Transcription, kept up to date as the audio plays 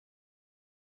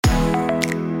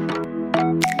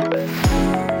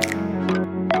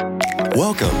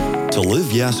Welcome to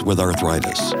Live Yes with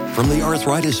Arthritis from the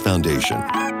Arthritis Foundation.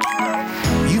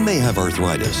 You may have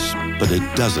arthritis, but it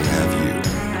doesn't have you.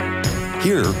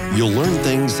 Here, you'll learn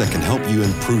things that can help you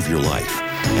improve your life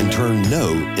and turn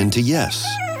no into yes.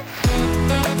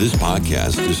 This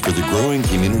podcast is for the growing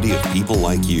community of people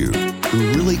like you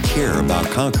who really care about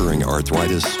conquering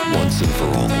arthritis once and for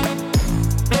all.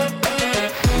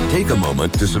 Take a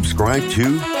moment to subscribe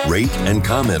to, rate, and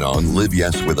comment on Live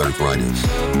Yes with Arthritis,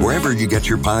 wherever you get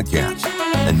your podcasts,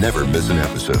 and never miss an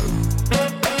episode.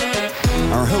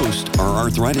 Our hosts are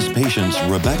arthritis patients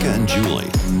Rebecca and Julie,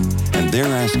 and they're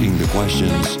asking the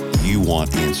questions you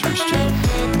want answers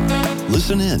to.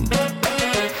 Listen in.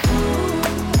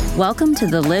 Welcome to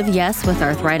the Live Yes with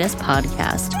Arthritis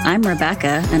podcast. I'm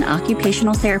Rebecca, an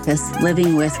occupational therapist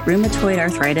living with rheumatoid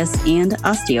arthritis and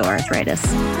osteoarthritis.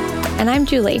 And I'm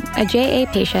Julie, a JA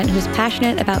patient who's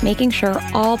passionate about making sure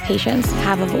all patients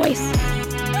have a voice.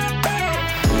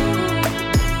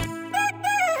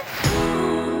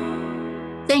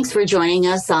 Thanks for joining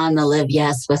us on the Live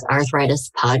Yes with Arthritis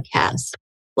podcast.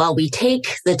 While we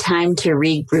take the time to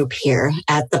regroup here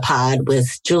at the pod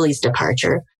with Julie's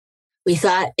departure, we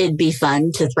thought it'd be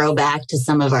fun to throw back to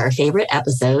some of our favorite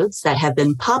episodes that have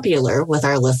been popular with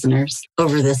our listeners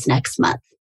over this next month.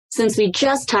 Since we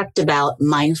just talked about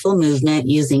mindful movement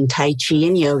using Tai Chi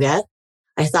and yoga,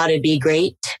 I thought it'd be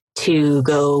great to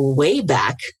go way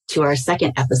back to our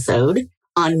second episode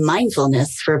on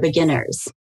mindfulness for beginners.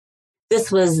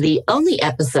 This was the only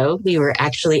episode we were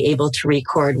actually able to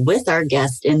record with our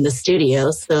guest in the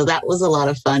studio, so that was a lot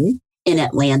of fun in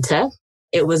Atlanta.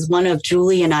 It was one of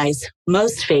Julie and I's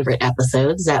most favorite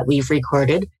episodes that we've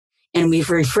recorded, and we've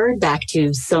referred back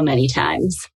to so many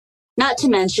times. Not to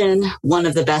mention one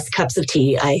of the best cups of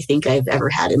tea I think I've ever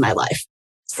had in my life.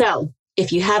 So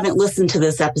if you haven't listened to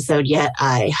this episode yet,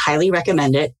 I highly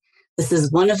recommend it. This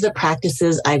is one of the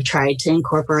practices I've tried to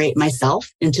incorporate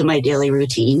myself into my daily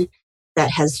routine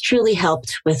that has truly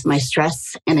helped with my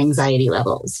stress and anxiety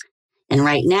levels. And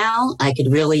right now, I could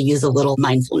really use a little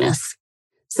mindfulness.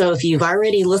 So if you've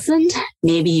already listened,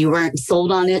 maybe you weren't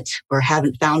sold on it or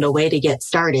haven't found a way to get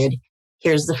started,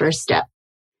 here's the first step.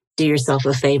 Do yourself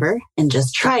a favor and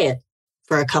just try it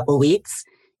for a couple weeks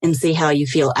and see how you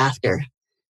feel after.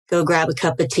 Go grab a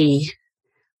cup of tea,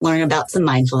 learn about some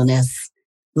mindfulness.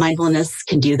 Mindfulness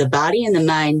can do the body and the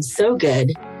mind so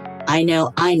good. I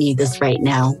know I need this right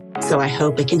now, so I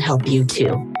hope it can help you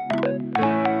too.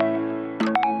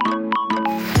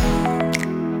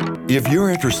 If you're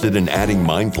interested in adding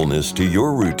mindfulness to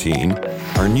your routine,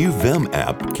 our new Vim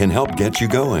app can help get you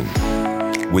going.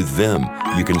 With Vim,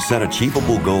 you can set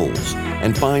achievable goals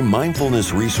and find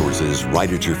mindfulness resources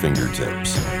right at your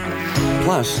fingertips.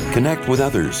 Plus, connect with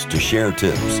others to share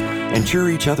tips and cheer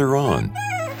each other on.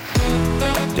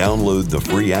 Download the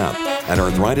free app at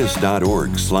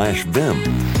arthritis.org/Vim,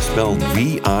 spelled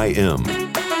VIM,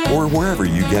 or wherever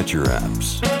you get your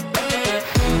apps.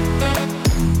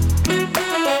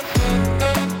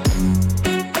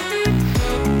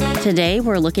 Today,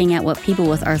 we're looking at what people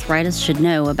with arthritis should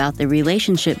know about the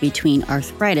relationship between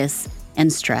arthritis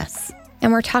and stress.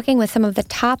 And we're talking with some of the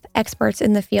top experts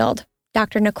in the field,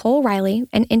 Dr. Nicole Riley,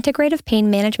 an integrative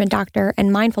pain management doctor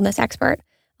and mindfulness expert,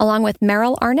 along with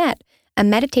Meryl Arnett, a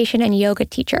meditation and yoga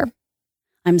teacher.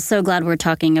 I'm so glad we're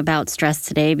talking about stress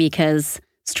today because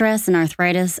stress and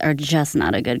arthritis are just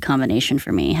not a good combination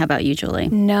for me. How about you, Julie?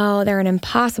 No, they're an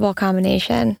impossible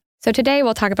combination. So today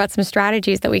we'll talk about some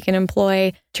strategies that we can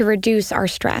employ to reduce our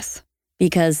stress.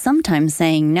 Because sometimes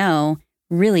saying no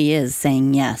really is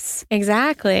saying yes.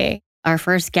 Exactly. Our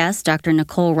first guest, Dr.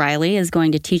 Nicole Riley, is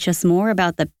going to teach us more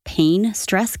about the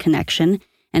pain-stress connection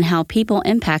and how people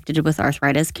impacted with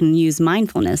arthritis can use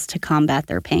mindfulness to combat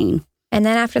their pain. And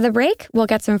then after the break, we'll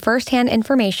get some firsthand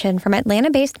information from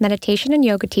Atlanta-based meditation and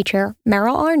yoga teacher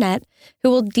Meryl Arnett,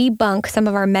 who will debunk some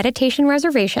of our meditation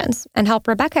reservations and help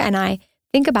Rebecca and I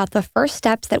think about the first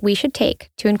steps that we should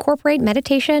take to incorporate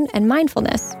meditation and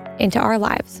mindfulness into our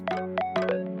lives.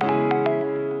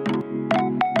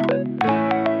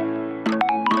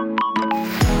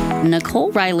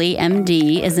 Nicole Riley,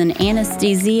 MD, is an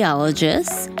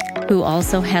anesthesiologist who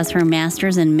also has her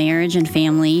master's in marriage and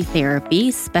family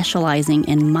therapy, specializing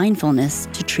in mindfulness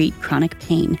to treat chronic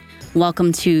pain.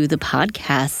 Welcome to the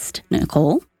podcast,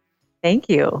 Nicole. Thank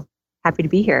you. Happy to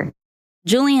be here.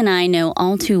 Julie and I know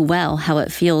all too well how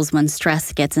it feels when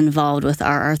stress gets involved with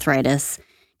our arthritis.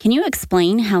 Can you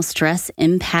explain how stress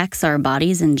impacts our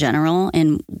bodies in general,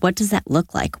 and what does that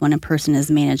look like when a person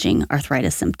is managing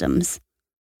arthritis symptoms?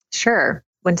 Sure.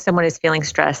 When someone is feeling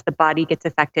stressed, the body gets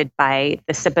affected by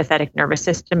the sympathetic nervous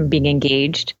system being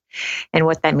engaged. And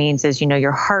what that means is,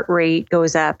 your heart rate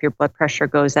goes up, your blood pressure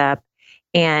goes up,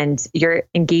 and you're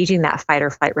engaging that fight or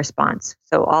flight response.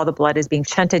 So all the blood is being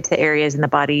shunted to areas in the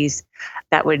bodies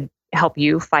that would help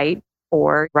you fight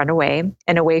or run away,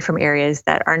 and away from areas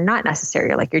that are not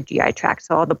necessary, like your GI tract.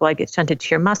 So all the blood gets shunted to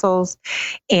your muscles.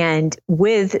 And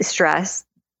with stress,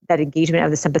 that engagement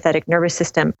of the sympathetic nervous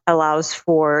system allows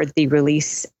for the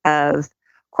release of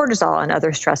cortisol and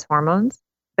other stress hormones.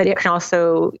 But it can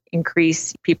also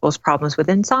increase people's problems with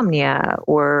insomnia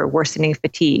or worsening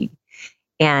fatigue.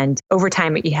 And over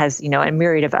time, it has, a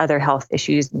myriad of other health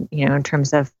issues, in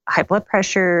terms of high blood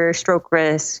pressure, stroke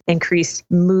risk, increased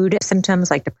mood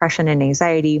symptoms like depression and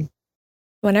anxiety.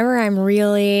 Whenever I'm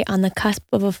really on the cusp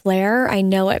of a flare, I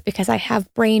know it because I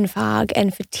have brain fog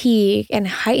and fatigue and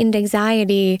heightened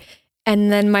anxiety.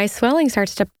 And then my swelling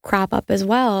starts to crop up as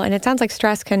well. And it sounds like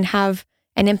stress can have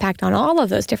an impact on all of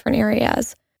those different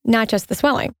areas, not just the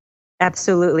swelling.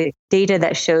 Absolutely. Data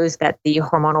that shows that the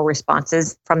hormonal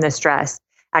responses from the stress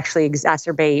actually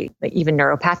exacerbate even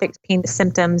neuropathic pain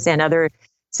symptoms and other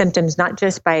symptoms, not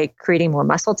just by creating more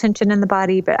muscle tension in the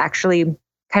body, but actually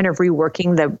kind of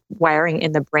reworking the wiring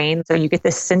in the brain. So you get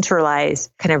this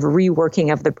centralized kind of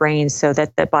reworking of the brain so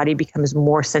that the body becomes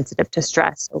more sensitive to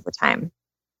stress over time.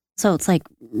 So it's like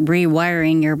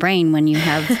rewiring your brain when you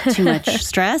have too much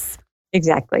stress?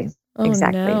 Exactly. Oh,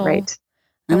 exactly. no. Right.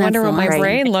 I wonder what my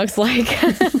brain looks like.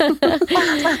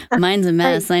 Mine's a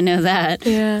mess. I know that.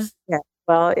 Yeah.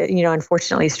 Well,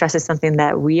 unfortunately, stress is something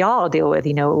that we all deal with,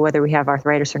 whether we have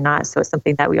arthritis or not. So it's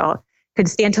something that we all could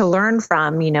stand to learn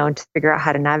from, to figure out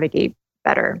how to navigate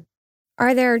better.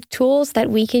 Are there tools that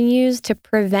we can use to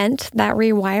prevent that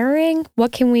rewiring?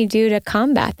 What can we do to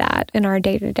combat that in our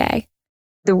day-to-day?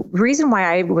 The reason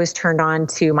why I was turned on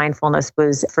to mindfulness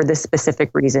was for this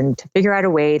specific reason, to figure out a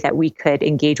way that we could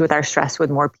engage with our stress with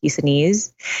more peace and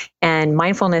ease. And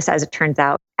mindfulness, as it turns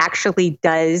out, actually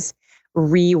does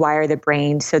rewire the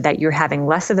brain so that you're having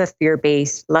less of a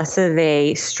fear-based, less of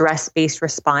a stress-based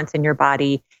response in your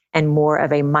body, and more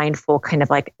of a mindful kind of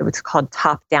like what's called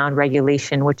top-down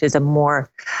regulation, which is a more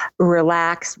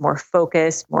relaxed, more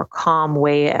focused, more calm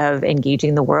way of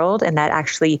engaging the world. And that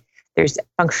actually, there's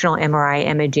functional MRI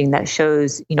imaging that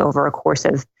shows, over a course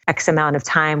of X amount of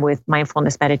time with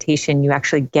mindfulness meditation, you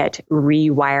actually get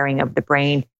rewiring of the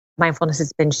brain. Mindfulness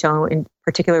has been shown, in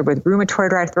particular with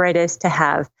rheumatoid arthritis, to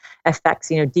have effects,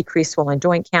 decreased swollen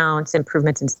joint counts,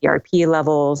 improvements in CRP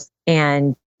levels,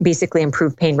 and basically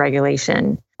improved pain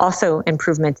regulation. Also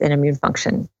improvements in immune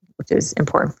function, which is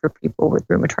important for people with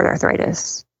rheumatoid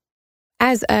arthritis.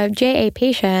 As a JA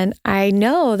patient, I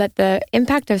know that the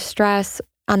impact of stress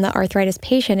on the arthritis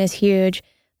patient is huge,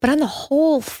 but on the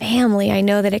whole family, I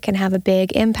know that it can have a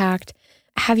big impact.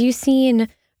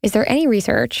 Is there any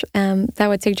research that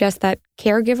would suggest that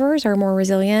caregivers are more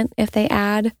resilient if they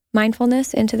add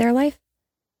mindfulness into their life?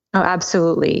 Oh,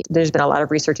 absolutely. There's been a lot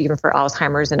of research, even for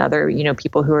Alzheimer's and other,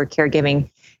 people who are caregiving,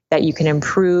 that you can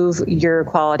improve your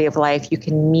quality of life. You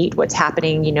can meet what's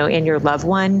happening, in your loved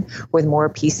one with more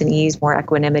peace and ease, more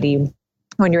equanimity,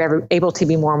 when you're able to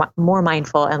be more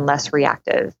mindful and less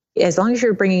reactive. As long as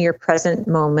you're bringing your present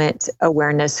moment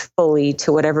awareness fully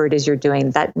to whatever it is you're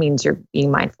doing, that means you're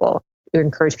being mindful. We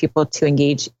encourage people to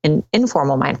engage in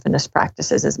informal mindfulness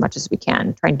practices as much as we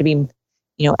can, trying to be,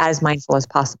 as mindful as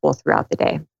possible throughout the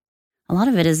day. A lot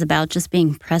of it is about just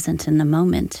being present in the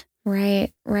moment.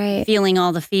 Right. Feeling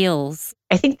all the feels.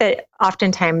 I think that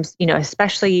oftentimes,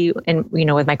 especially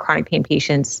with my chronic pain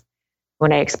patients,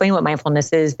 when I explain what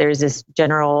mindfulness is, there's this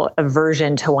general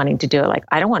aversion to wanting to do it. Like,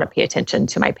 I don't want to pay attention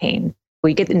to my pain.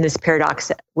 We get in this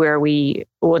paradox where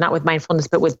not with mindfulness,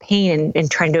 but with pain and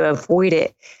trying to avoid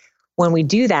it. When we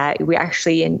do that, we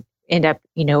actually end up,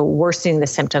 worsening the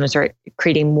symptoms or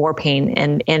creating more pain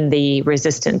and the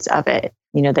resistance of it.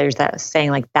 There's that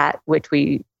saying like, that which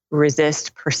we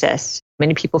resist persists.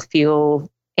 Many people feel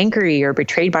angry or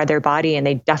betrayed by their body, and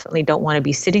they definitely don't want to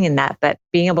be sitting in that. But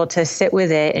being able to sit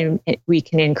with it, and we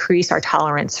can increase our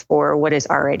tolerance for what is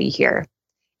already here.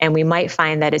 And we might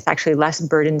find that it's actually less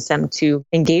burdensome to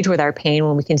engage with our pain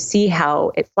when we can see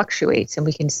how it fluctuates, and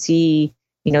we can see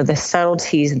the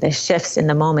subtleties and the shifts in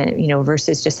the moment,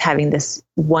 versus just having this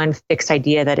one fixed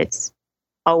idea that it's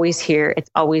always here, it's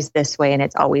always this way, and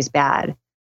it's always bad.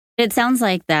 It sounds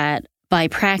like that by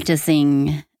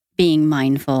practicing being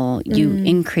mindful, you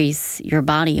increase your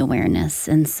body awareness.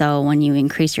 And so when you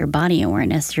increase your body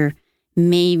awareness, you're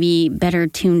maybe better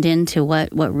tuned into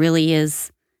what really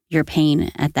is your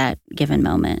pain at that given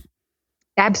moment.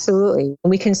 Absolutely.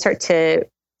 We can start to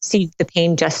see the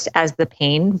pain just as the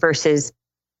pain versus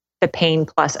the pain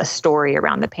plus a story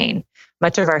around the pain.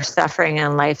 much of our suffering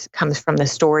in life comes from the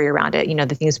story around it.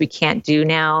 The things we can't do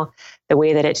now, the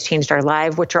way that it's changed our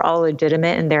life, which are all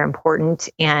legitimate and they're important.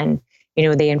 And,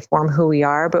 they inform who we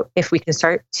are. But if we can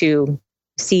start to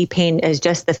see pain as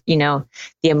just the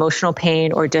emotional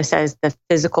pain or just as the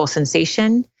physical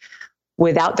sensation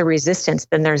without the resistance,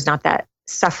 then there's not that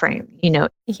suffering,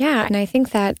 Yeah. And I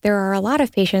think that there are a lot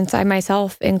of patients, I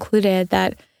myself included,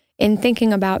 that in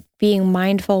thinking about being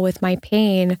mindful with my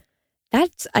pain,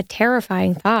 that's a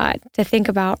terrifying thought to think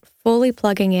about fully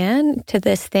plugging in to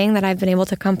this thing that I've been able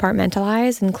to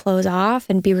compartmentalize and close off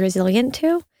and be resilient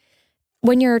to.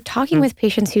 When you're talking with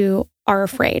patients who are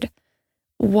afraid,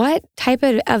 what type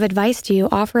of advice do you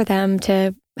offer them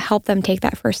to help them take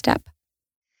that first step?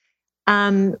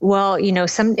 Well,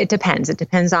 it depends. It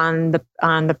depends on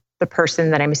the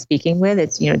person that I'm speaking with.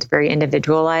 It's very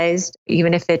individualized.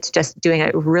 Even if it's just doing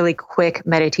a really quick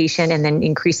meditation and then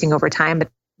increasing over time, but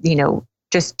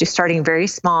just starting very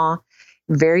small,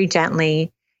 very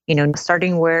gently.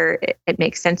 Starting where it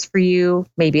makes sense for you.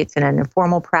 Maybe it's in an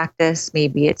informal practice.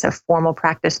 Maybe it's a formal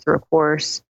practice through a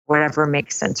course. Whatever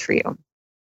makes sense for you.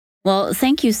 Well,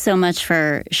 thank you so much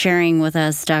for sharing with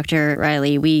us, Dr.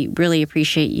 Riley. We really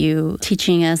appreciate you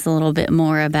teaching us a little bit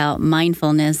more about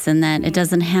mindfulness and that it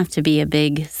doesn't have to be a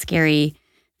big, scary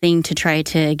thing to try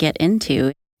to get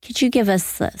into. Could you give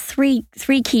us three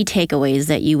key takeaways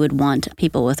that you would want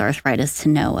people with arthritis to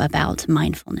know about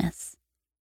mindfulness?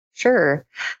 Sure.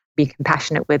 Be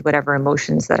compassionate with whatever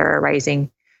emotions that are arising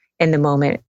in the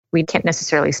moment. We can't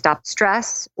necessarily stop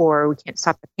stress or we can't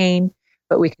stop the pain,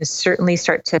 but we can certainly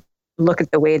start to look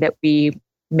at the way that we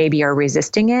maybe are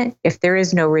resisting it. If there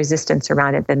is no resistance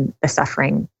around it, then the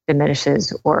suffering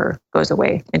diminishes or goes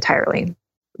away entirely.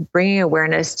 Bringing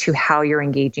awareness to how you're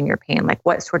engaging your pain, like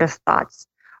what sort of thoughts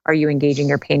are you engaging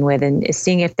your pain with, and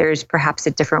seeing if there's perhaps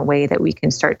a different way that we can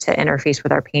start to interface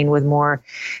with our pain with more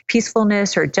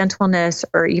peacefulness or gentleness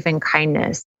or even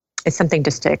kindness. It's something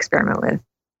just to experiment with.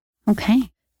 Okay.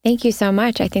 Thank you so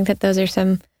much. I think that those are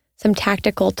some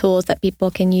tactical tools that people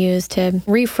can use to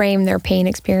reframe their pain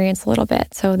experience a little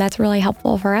bit. So that's really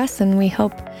helpful for us, and we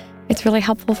hope it's really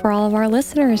helpful for all of our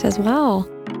listeners as well.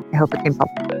 I hope it can help.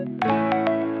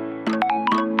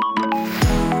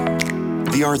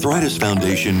 The Arthritis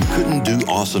Foundation couldn't do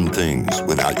awesome things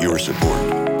without your support.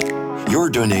 Your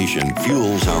donation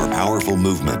fuels our powerful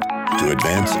movement to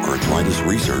advance arthritis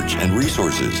research and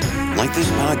resources like this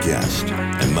podcast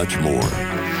and much more.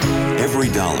 Every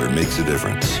dollar makes a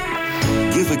difference.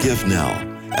 Give a gift now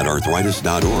at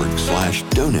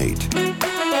arthritis.org/donate.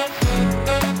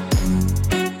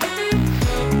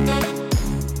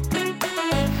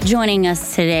 Joining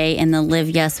us today in the Live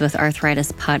Yes with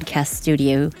Arthritis podcast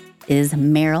studio is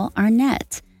Meryl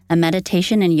Arnett, a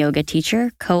meditation and yoga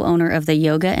teacher, co-owner of the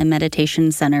Yoga and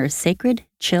Meditation Center Sacred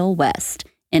Chill West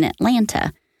in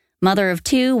Atlanta, mother of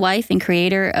two, wife, and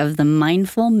creator of the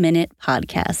Mindful Minute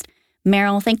podcast.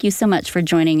 Meryl, thank you so much for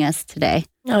joining us today.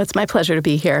 Oh, it's my pleasure to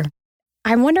be here.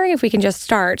 I'm wondering if we can just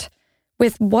start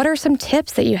with what are some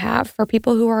tips that you have for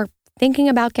people who are thinking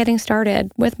about getting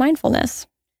started with mindfulness?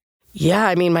 Yeah,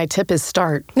 I mean, my tip is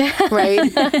start,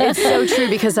 right? It's so true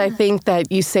because I think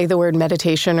that you say the word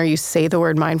meditation or you say the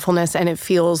word mindfulness and it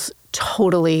feels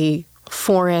totally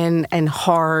foreign and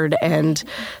hard, and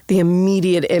the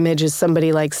immediate image is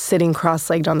somebody like sitting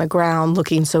cross-legged on the ground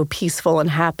looking so peaceful and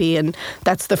happy, and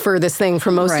that's the furthest thing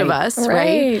for most of us,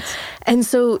 right? And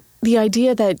so the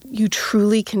idea that you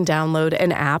truly can download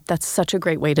an app, that's such a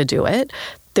great way to do it.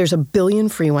 There's a billion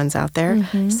free ones out there.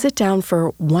 Mm-hmm. Sit down for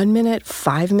 1 minute,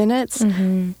 5 minutes,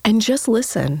 and just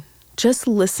listen. Just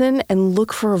listen and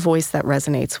look for a voice that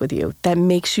resonates with you, that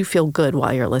makes you feel good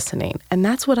while you're listening. And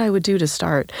that's what I would do to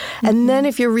start. And then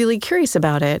if you're really curious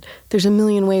about it, there's a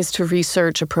million ways to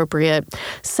research appropriate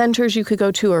centers you could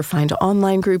go to or find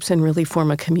online groups and really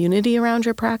form a community around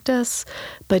your practice.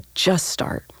 But just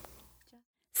start.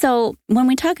 So when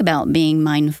we talk about being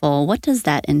mindful, what does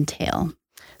that entail?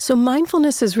 So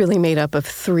mindfulness is really made up of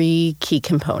 3 key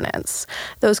components.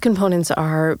 Those components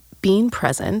are being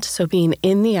present, so being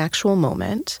in the actual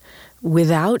moment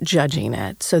without judging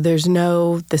it. So there's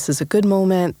no, this is a good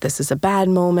moment, this is a bad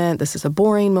moment, this is a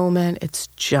boring moment. It's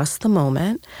just the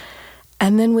moment.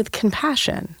 And then with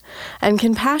compassion. And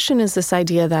compassion is this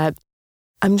idea that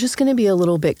I'm just going to be a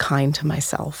little bit kind to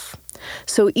myself.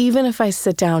 So even if I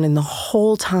sit down and the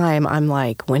whole time I'm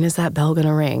like, when is that bell going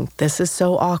to ring? This is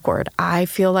so awkward. I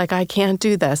feel like I can't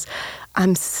do this.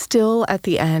 I'm still at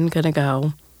the end going to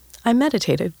go, I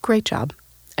meditated. Great job.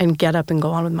 And get up and go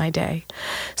on with my day.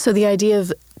 So the idea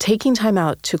of taking time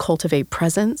out to cultivate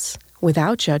presence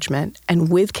without judgment, and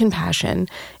with compassion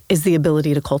is the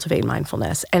ability to cultivate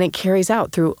mindfulness. And it carries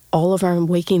out through all of our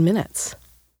waking minutes.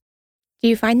 Do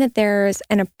you find that there's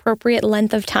an appropriate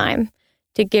length of time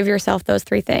to give yourself those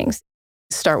three things?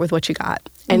 Start with what you got.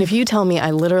 And if you tell me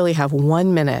I literally have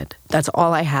 1 minute, that's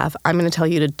all I have, I'm going to tell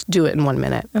you to do it in 1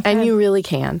 minute. Okay. And you really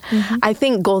can. I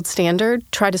think gold standard,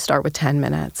 try to start with 10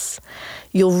 minutes.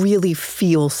 You'll really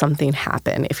feel something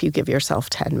happen if you give yourself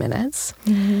 10 minutes.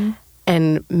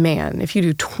 And man, if you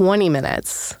do 20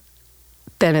 minutes,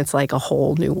 then it's like a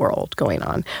whole new world going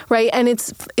on, right? And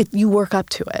you work up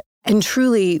to it. And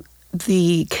truly,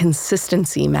 the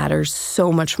consistency matters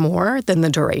so much more than the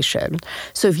duration.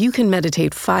 So if you can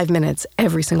meditate 5 minutes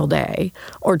every single day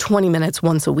or 20 minutes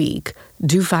once a week,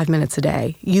 do 5 minutes a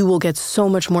day, you will get so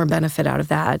much more benefit out of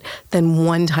that than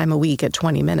one time a week at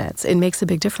 20 minutes. It makes a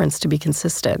big difference to be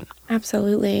consistent.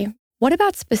 Absolutely. What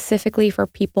about specifically for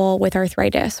people with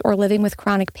arthritis or living with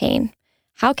chronic pain?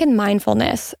 How can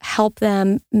mindfulness help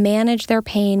them manage their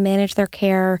pain, manage their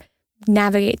care,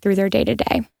 navigate through their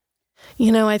day-to-day?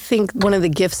 You know, I think one of the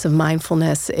gifts of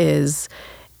mindfulness is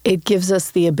it gives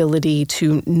us the ability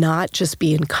to not just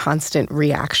be in constant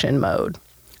reaction mode,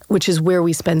 which is where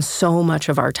we spend so much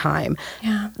of our time.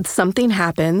 Yeah. Something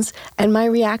happens, and my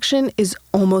reaction is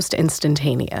almost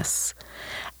instantaneous.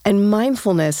 And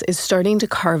mindfulness is starting to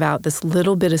carve out this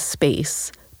little bit of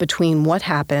space between what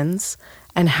happens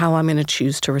and how I'm going to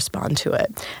choose to respond to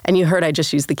it. And you heard I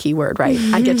just used the key word, right?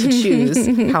 I get to choose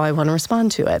how I want to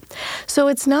respond to it. So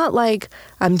it's not like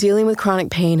I'm dealing with chronic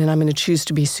pain and I'm going to choose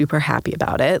to be super happy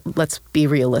about it. Let's be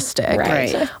realistic.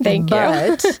 Right. Thank you.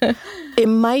 But it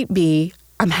might be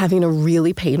I'm having a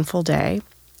really painful day,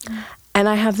 and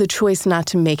I have the choice not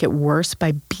to make it worse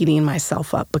by beating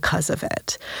myself up because of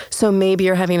it. So maybe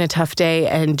you're having a tough day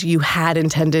and you had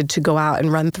intended to go out and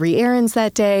run 3 errands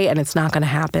that day and it's not going to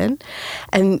happen.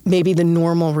 And maybe the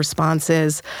normal response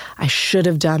is, I should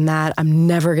have done that. I'm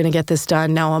never going to get this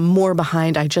done. Now I'm more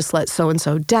behind. I just let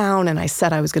so-and-so down and I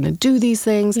said I was going to do these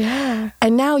things. Yeah.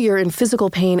 And now you're in physical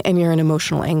pain and you're in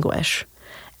emotional anguish.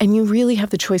 And you really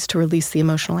have the choice to release the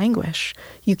emotional anguish.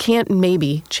 You can't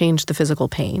maybe change the physical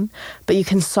pain, but you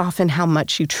can soften how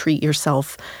much you treat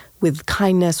yourself with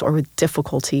kindness or with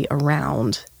difficulty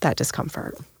around that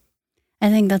discomfort.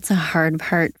 I think that's a hard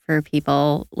part for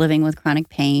people living with chronic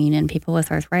pain and people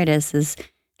with arthritis is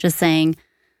just saying,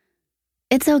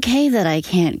 it's okay that I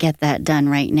can't get that done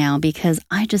right now because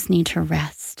I just need to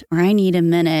rest or I need a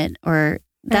minute or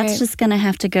that's just going to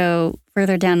have to go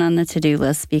further down on the to-do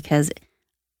list because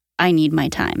I need my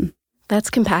time.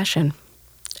 That's compassion.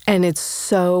 And it's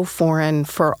so foreign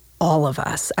for all of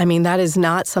us. I mean, that is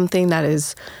not something that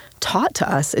is taught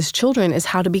to us as children, is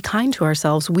how to be kind to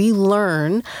ourselves. We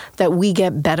learn that we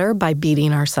get better by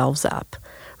beating ourselves up,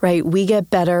 right? We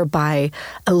get better by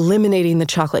eliminating the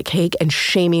chocolate cake and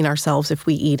shaming ourselves if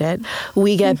we eat it.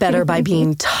 We get better by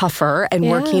being tougher and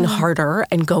working harder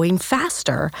and going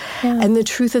faster. Yeah. And the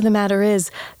truth of the matter is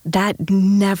that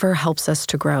never helps us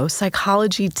to grow.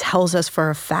 Psychology tells us for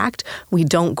a fact we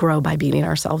don't grow by beating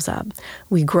ourselves up.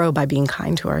 We grow by being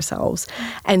kind to ourselves.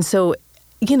 And so,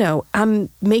 you know, I'm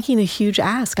making a huge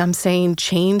ask. I'm saying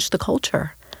change the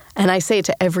culture. And I say it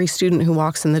to every student who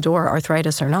walks in the door,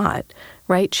 arthritis or not,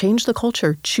 right? Change the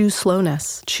culture. Choose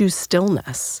slowness. Choose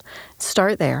stillness.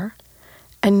 Start there.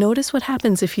 And notice what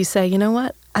happens if you say, you know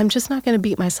what? I'm just not going to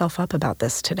beat myself up about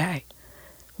this today.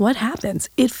 What happens?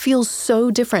 It feels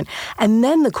so different. And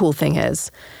then the cool thing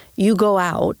is, you go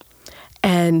out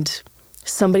and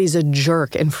somebody's a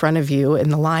jerk in front of you in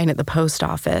the line at the post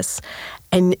office.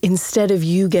 And instead of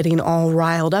you getting all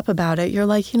riled up about it, you're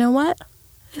like, you know what?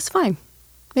 It's fine.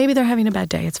 Maybe they're having a bad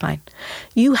day. It's fine.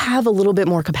 You have a little bit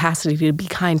more capacity to be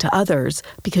kind to others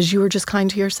because you were just kind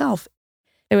to yourself.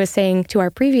 I was saying to our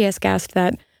previous guest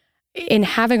that in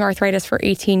having arthritis for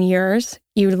 18 years,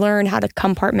 you learn how to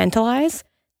compartmentalize,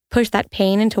 push that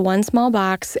pain into one small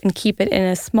box and keep it in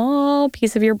a small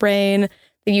piece of your brain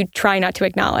that you try not to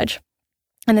acknowledge.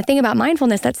 And the thing about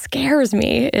mindfulness that scares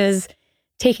me is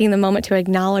taking the moment to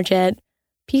acknowledge it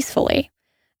peacefully.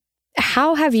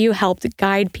 How have you helped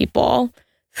guide people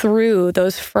through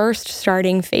those first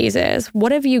starting phases?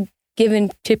 What have you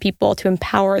given to people to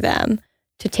empower them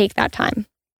to take that time?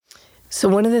 So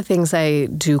one of the things I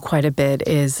do quite a bit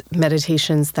is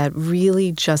meditations that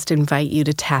really just invite you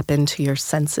to tap into your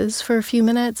senses for a few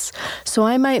minutes. So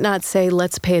I might not say,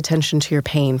 let's pay attention to your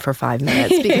pain for 5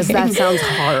 minutes, because that sounds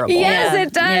horrible. Yes,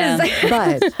 it does.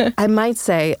 Yeah. But I might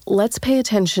say, let's pay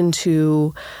attention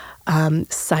to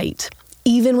sight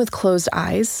even with closed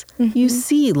eyes, you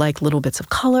see like little bits of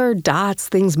color, dots,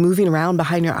 things moving around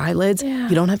behind your eyelids. Yeah.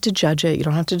 You don't have to judge it. You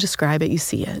don't have to describe it. You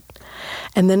see it.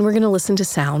 And then we're going to listen to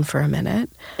sound for a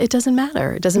minute. It doesn't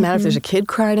matter. It doesn't matter if there's a kid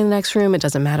crying in the next room. It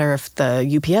doesn't matter if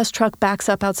the UPS truck backs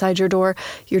up outside your door.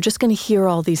 You're just going to hear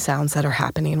all these sounds that are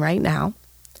happening right now.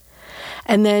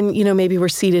 And then, maybe we're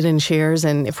seated in chairs,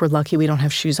 and if we're lucky, we don't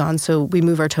have shoes on. So we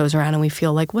move our toes around and we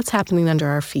feel like, what's happening under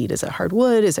our feet? Is it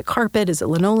hardwood? Is it carpet? Is it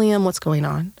linoleum? What's going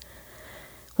on?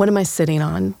 What am I sitting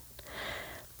on?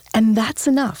 And that's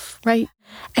enough, right?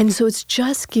 And so it's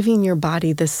just giving your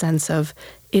body this sense of,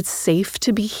 it's safe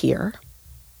to be here.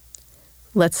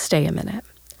 Let's stay a minute.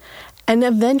 And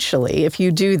eventually, if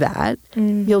you do that,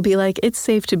 you'll be like, it's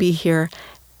safe to be here,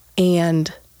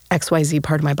 and XYZ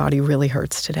part of my body really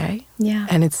hurts today. Yeah.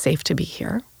 And it's safe to be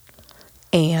here.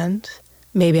 And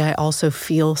maybe I also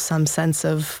feel some sense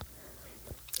of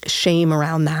shame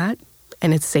around that,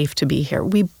 and it's safe to be here.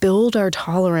 We build our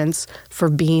tolerance for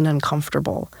being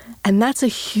uncomfortable, and that's a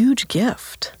huge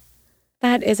gift.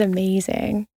 That is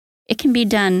amazing. It can be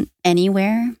done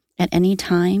anywhere, at any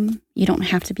time. You don't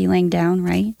have to be laying down,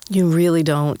 right? You really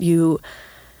don't. So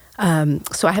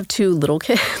I have 2 little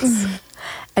kids.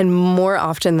 And more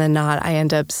often than not, I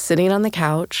end up sitting on the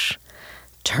couch,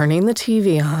 turning the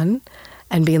TV on,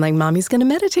 and being like, Mommy's going to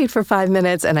meditate for 5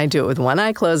 minutes. And I do it with one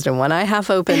eye closed and one eye half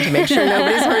open to make sure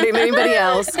nobody's hurting anybody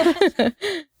else.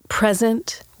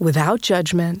 Present, without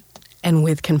judgment, and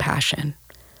with compassion.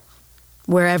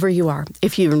 Wherever you are.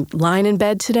 If you're lying in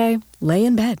bed today, lay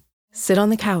in bed. Sit on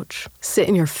the couch. Sit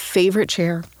in your favorite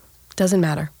chair. Doesn't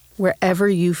matter. Wherever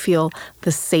you feel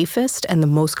the safest and the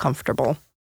most comfortable.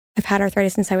 I've had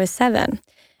arthritis since I was 7.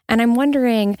 And I'm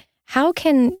wondering, how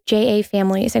can JA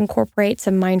families incorporate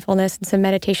some mindfulness and some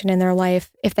meditation in their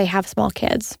life if they have small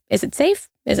kids? Is it safe?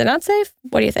 Is it not safe?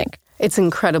 What do you think? It's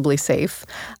incredibly safe.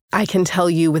 I can tell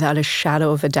you without a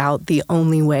shadow of a doubt, the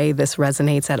only way this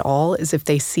resonates at all is if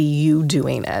they see you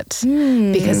doing it.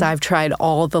 Because I've tried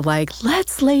all the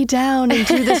let's lay down and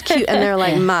do this cute. And they're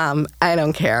like, Mom, I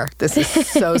don't care. This is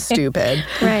so stupid.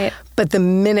 Right. But the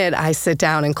minute I sit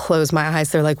down and close my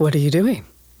eyes, they're like, what are you doing?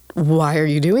 Why are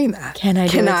you doing that? Can I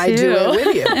do it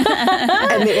with you?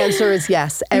 And the answer is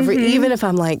yes. Even if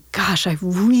I'm like, gosh, I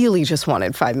really just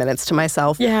wanted 5 minutes to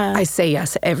myself, I say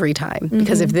yes every time.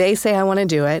 Because if they say I want to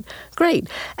do it, great.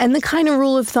 And the kind of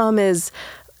rule of thumb is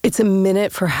it's a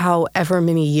minute for however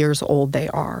many years old they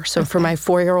are. So for my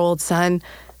 4-year-old son,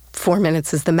 4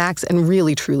 minutes is the max, and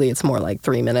really, truly, it's more like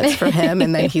 3 minutes for him,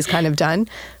 and then he's kind of done.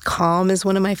 Calm is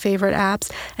one of my favorite apps,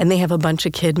 and they have a bunch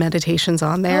of kid meditations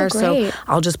on there, so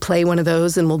I'll just play one of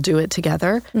those and we'll do it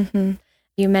together.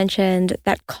 You mentioned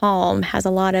that Calm has a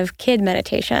lot of kid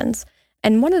meditations,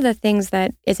 and one of the things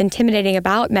that is intimidating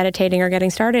about meditating or getting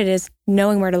started is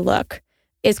knowing where to look.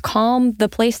 Is Calm the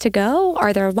place to go?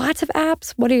 Are there lots of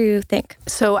apps? What do you think?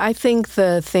 So I think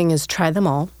the thing is try them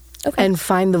all. Okay. And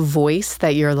find the voice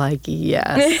that you're like,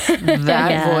 yes,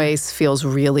 that voice feels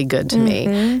really good to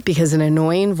me. Because an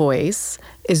annoying voice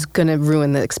is going to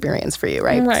ruin the experience for you,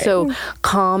 right? So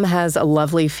Calm has a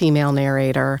lovely female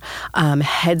narrator.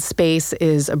 Headspace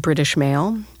is a British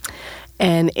male.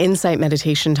 And Insight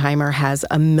Meditation Timer has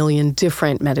 1 million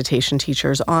different meditation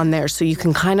teachers on there. So you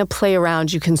can kind of play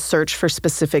around. You can search for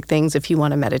specific things if you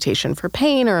want a meditation for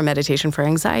pain or a meditation for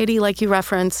anxiety, like you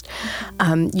referenced.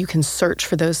 You can search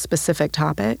for those specific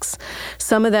topics.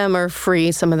 Some of them are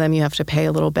free. Some of them you have to pay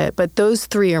a little bit. But those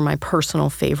 3 are my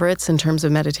personal favorites in terms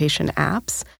of meditation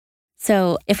apps.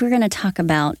 So if we're going to talk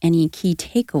about any key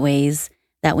takeaways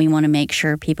that we want to make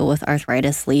sure people with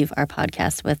arthritis leave our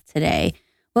podcast with today,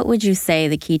 what would you say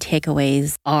the key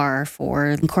takeaways are for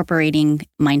incorporating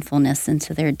mindfulness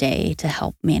into their day to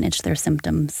help manage their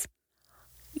symptoms?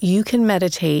 You can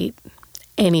meditate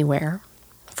anywhere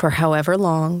for however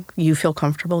long you feel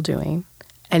comfortable doing.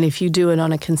 And if you do it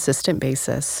on a consistent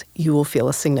basis, you will feel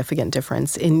a significant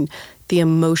difference in the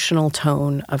emotional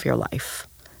tone of your life.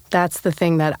 That's the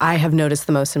thing that I have noticed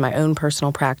the most in my own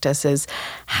personal practice is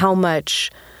how much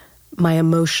my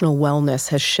emotional wellness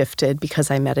has shifted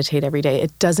because I meditate every day.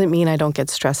 It doesn't mean I don't get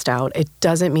stressed out. It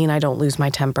doesn't mean I don't lose my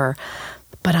temper.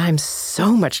 But I'm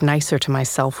so much nicer to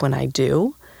myself when I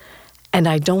do. And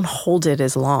I don't hold it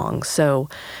as long. So,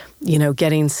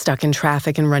 getting stuck in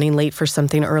traffic and running late for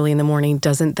something early in the morning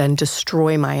doesn't then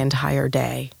destroy my entire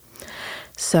day.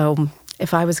 So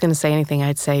if I was going to say anything,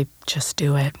 I'd say just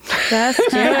do it. Just do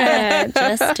it.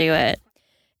 Just do it.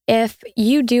 If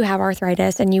you do have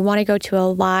arthritis and you want to go to a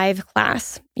live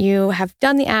class, you have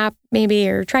done the app, maybe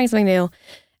you're trying something new,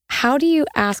 how do you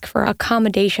ask for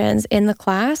accommodations in the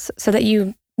class so that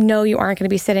you know you aren't going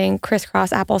to be sitting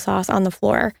crisscross applesauce on the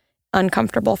floor,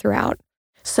 uncomfortable throughout?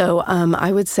 So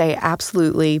I would say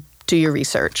absolutely do your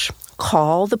research.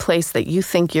 Call the place that you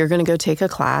think you're going to go take a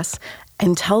class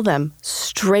and tell them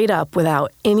straight up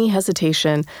without any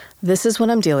hesitation, this is what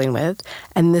I'm dealing with,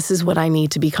 and this is what I need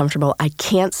to be comfortable. I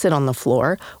can't sit on the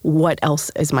floor. What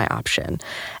else is my option?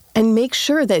 And make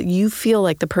sure that you feel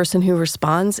like the person who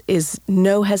responds is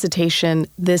no hesitation.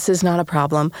 This is not a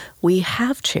problem. We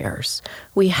have chairs.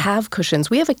 We have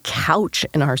cushions. We have a couch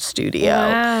in our studio.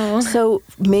 Wow. So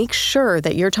make sure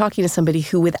that you're talking to somebody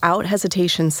who without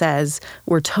hesitation says,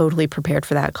 we're totally prepared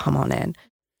for that. Come on in.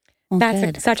 Well,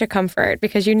 That's such a comfort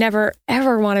because you never,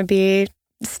 ever want to be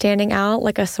standing out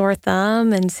like a sore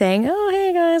thumb and saying, oh,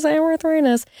 hey guys, I have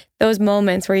arthritis. Those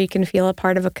moments where you can feel a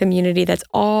part of a community that's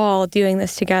all doing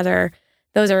this together,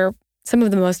 those are some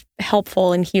of the most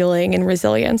helpful and healing and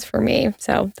resilience for me.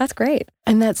 So that's great.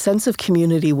 And that sense of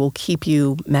community will keep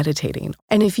you meditating.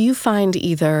 And if you find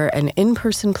either an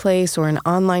in-person place or an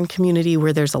online community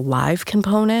where there's a live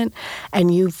component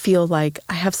and you feel like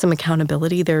I have some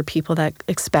accountability, there are people that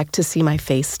expect to see my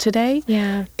face today,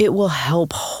 Yeah. it will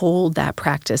help hold that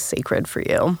practice sacred for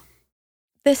you.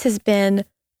 This has been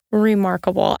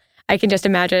remarkable. I can just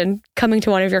imagine coming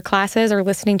to one of your classes or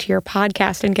listening to your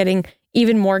podcast and getting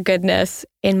even more goodness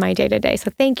in my day-to-day.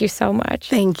 So thank you so much.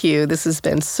 Thank you. This has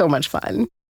been so much fun.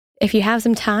 If you have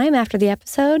some time after the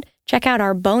episode, check out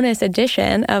our bonus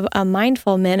edition of A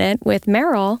Mindful Minute with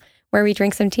Meryl, where we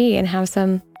drink some tea and have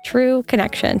some true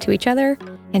connection to each other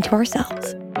and to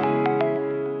ourselves.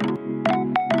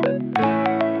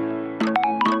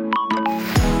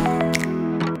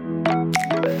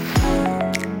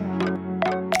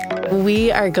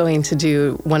 We are going to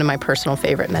do one of my personal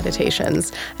favorite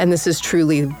meditations, and this is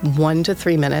truly 1 to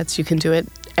 3 minutes. You can do it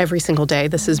every single day.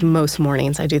 This is most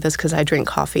mornings. I do this because I drink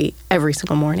coffee every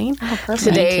single morning. Oh, perfect.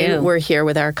 Today, we're here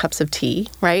with our cups of tea,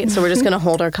 right? So we're just going to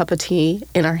hold our cup of tea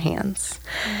in our hands.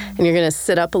 And you're going to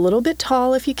sit up a little bit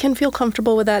tall if you can feel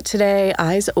comfortable with that today,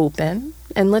 eyes open.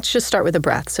 And let's just start with a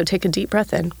breath. So take a deep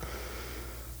breath in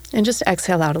and just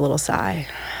exhale out a little sigh.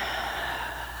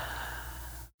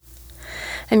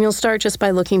 And you'll start just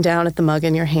by looking down at the mug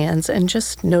in your hands and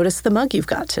just notice the mug you've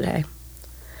got today.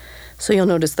 So you'll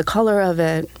notice the color of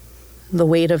it, the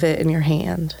weight of it in your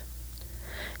hand.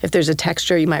 If there's a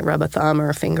texture, you might rub a thumb or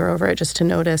a finger over it just to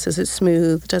notice, is it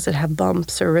smooth? Does it have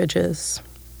bumps or ridges?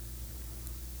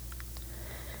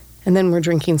 And then we're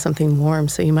drinking something warm,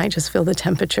 so you might just feel the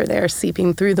temperature there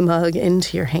seeping through the mug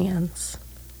into your hands.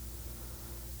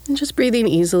 And just breathing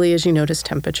easily as you notice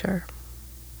temperature.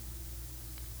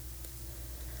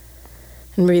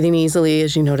 And breathing easily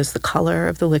as you notice the color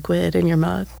of the liquid in your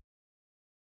mug.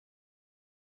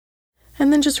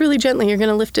 And then just really gently, you're going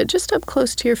to lift it just up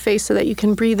close to your face so that you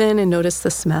can breathe in and notice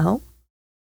the smell.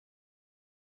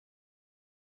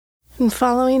 And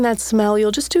following that smell,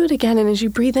 you'll just do it again. And as you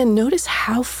breathe in, notice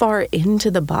how far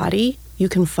into the body you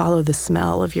can follow the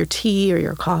smell of your tea or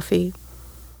your coffee.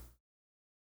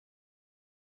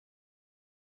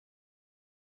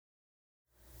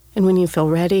 And when you feel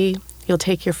ready, you'll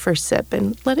take your first sip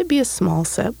and let it be a small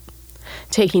sip,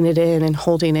 taking it in and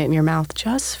holding it in your mouth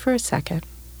just for a second.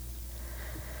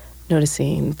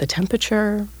 Noticing the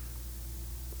temperature,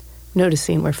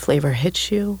 noticing where flavor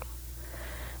hits you,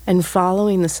 and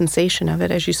following the sensation of it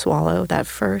as you swallow that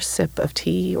first sip of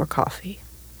tea or coffee.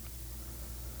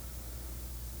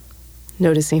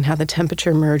 Noticing how the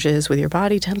temperature merges with your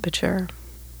body temperature,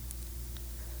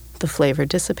 the flavor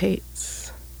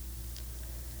dissipates.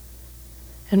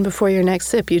 And before your next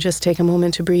sip, you just take a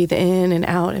moment to breathe in and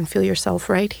out and feel yourself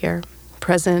right here,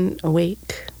 present,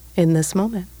 awake in this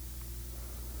moment.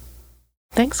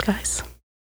 Thanks, guys.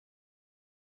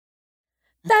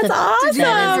 That's awesome.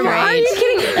 That is great. Are you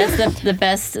kidding?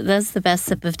 That's the best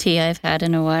sip of tea I've had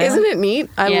in a while. Isn't it neat?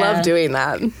 I Yeah. love doing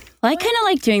that. Well, I kind of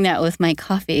like doing that with my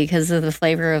coffee because of the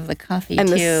flavor of the coffee And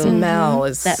too. the smell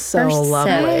is That so first sip.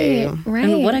 lovely. Right.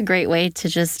 And what a great way to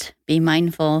just be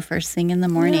mindful first thing in the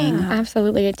morning. Yeah,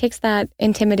 absolutely. It takes that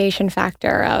intimidation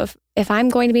factor of if I'm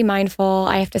going to be mindful,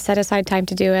 I have to set aside time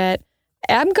to do it.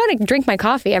 I'm going to drink my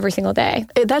coffee every single day.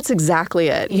 That's exactly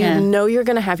it. Yeah. You know you're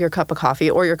going to have your cup of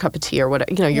coffee or your cup of tea or what,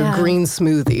 your Yeah. green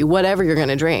smoothie, whatever you're going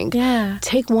to drink. Yeah.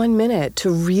 Take 1 minute to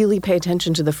really pay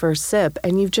attention to the first sip,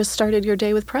 and you've just started your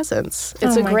day with presence.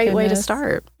 It's Oh a my great way to goodness.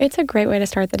 start. It's a great way to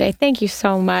start the day. Thank you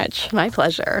so much. My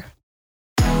pleasure.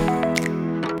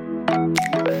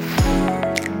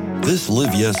 This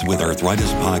Live Yes with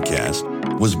Arthritis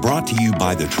podcast was brought to you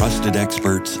by the trusted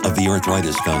experts of the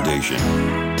Arthritis Foundation.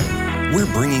 We're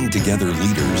bringing together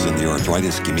leaders in the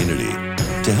arthritis community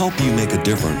to help you make a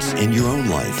difference in your own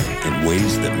life in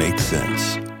ways that make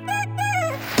sense.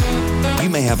 You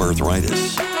may have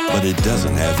arthritis, but it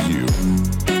doesn't have you.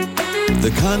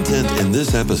 The content in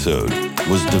this episode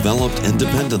was developed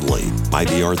independently by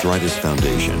the Arthritis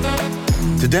Foundation.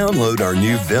 To download our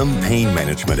new Vim pain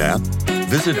management app,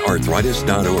 visit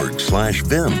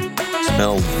arthritis.org/Vim,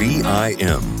 spelled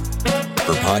VIM.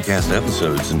 For podcast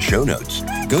episodes and show notes,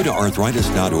 go to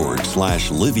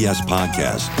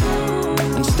arthritis.org/LiveYesPodcast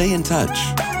and stay in touch.